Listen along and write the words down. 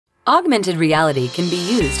Augmented reality can be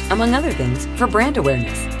used, among other things, for brand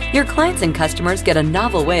awareness. Your clients and customers get a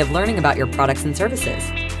novel way of learning about your products and services.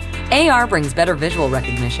 AR brings better visual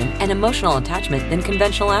recognition and emotional attachment than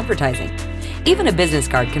conventional advertising. Even a business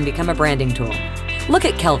card can become a branding tool. Look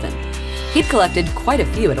at Kelvin. He'd collected quite a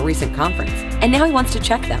few at a recent conference, and now he wants to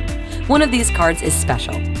check them. One of these cards is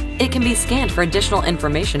special. It can be scanned for additional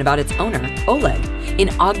information about its owner, Oleg,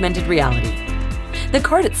 in augmented reality. The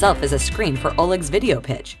card itself is a screen for Oleg's video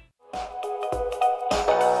pitch.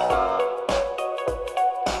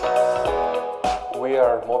 We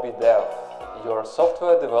are MobiDev, your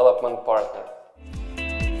software development partner.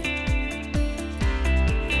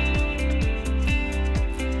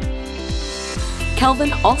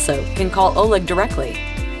 Kelvin also can call Oleg directly,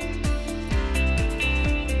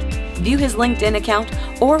 view his LinkedIn account,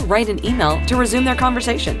 or write an email to resume their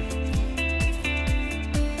conversation.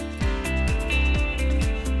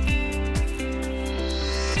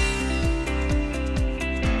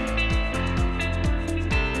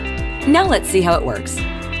 Now let's see how it works.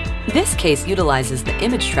 This case utilizes the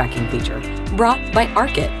image tracking feature brought by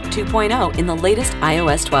ARKit 2.0 in the latest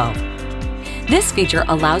iOS 12. This feature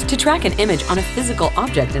allows to track an image on a physical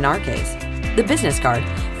object in our case. The business card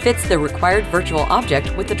fits the required virtual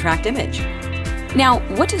object with the tracked image. Now,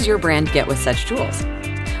 what does your brand get with such tools?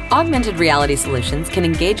 Augmented reality solutions can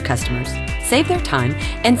engage customers, save their time,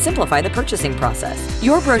 and simplify the purchasing process.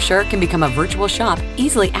 Your brochure can become a virtual shop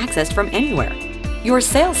easily accessed from anywhere. Your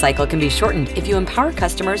sales cycle can be shortened if you empower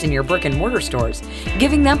customers in your brick-and-mortar stores,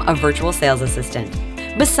 giving them a virtual sales assistant.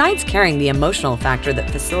 Besides carrying the emotional factor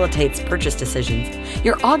that facilitates purchase decisions,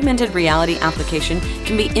 your augmented reality application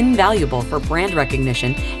can be invaluable for brand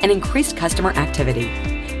recognition and increased customer activity.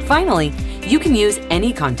 Finally, you can use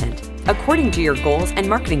any content according to your goals and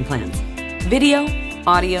marketing plans. Video,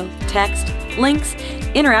 audio, text, links,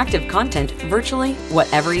 interactive content, virtually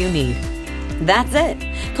whatever you need. That's it.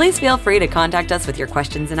 Please feel free to contact us with your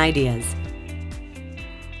questions and ideas.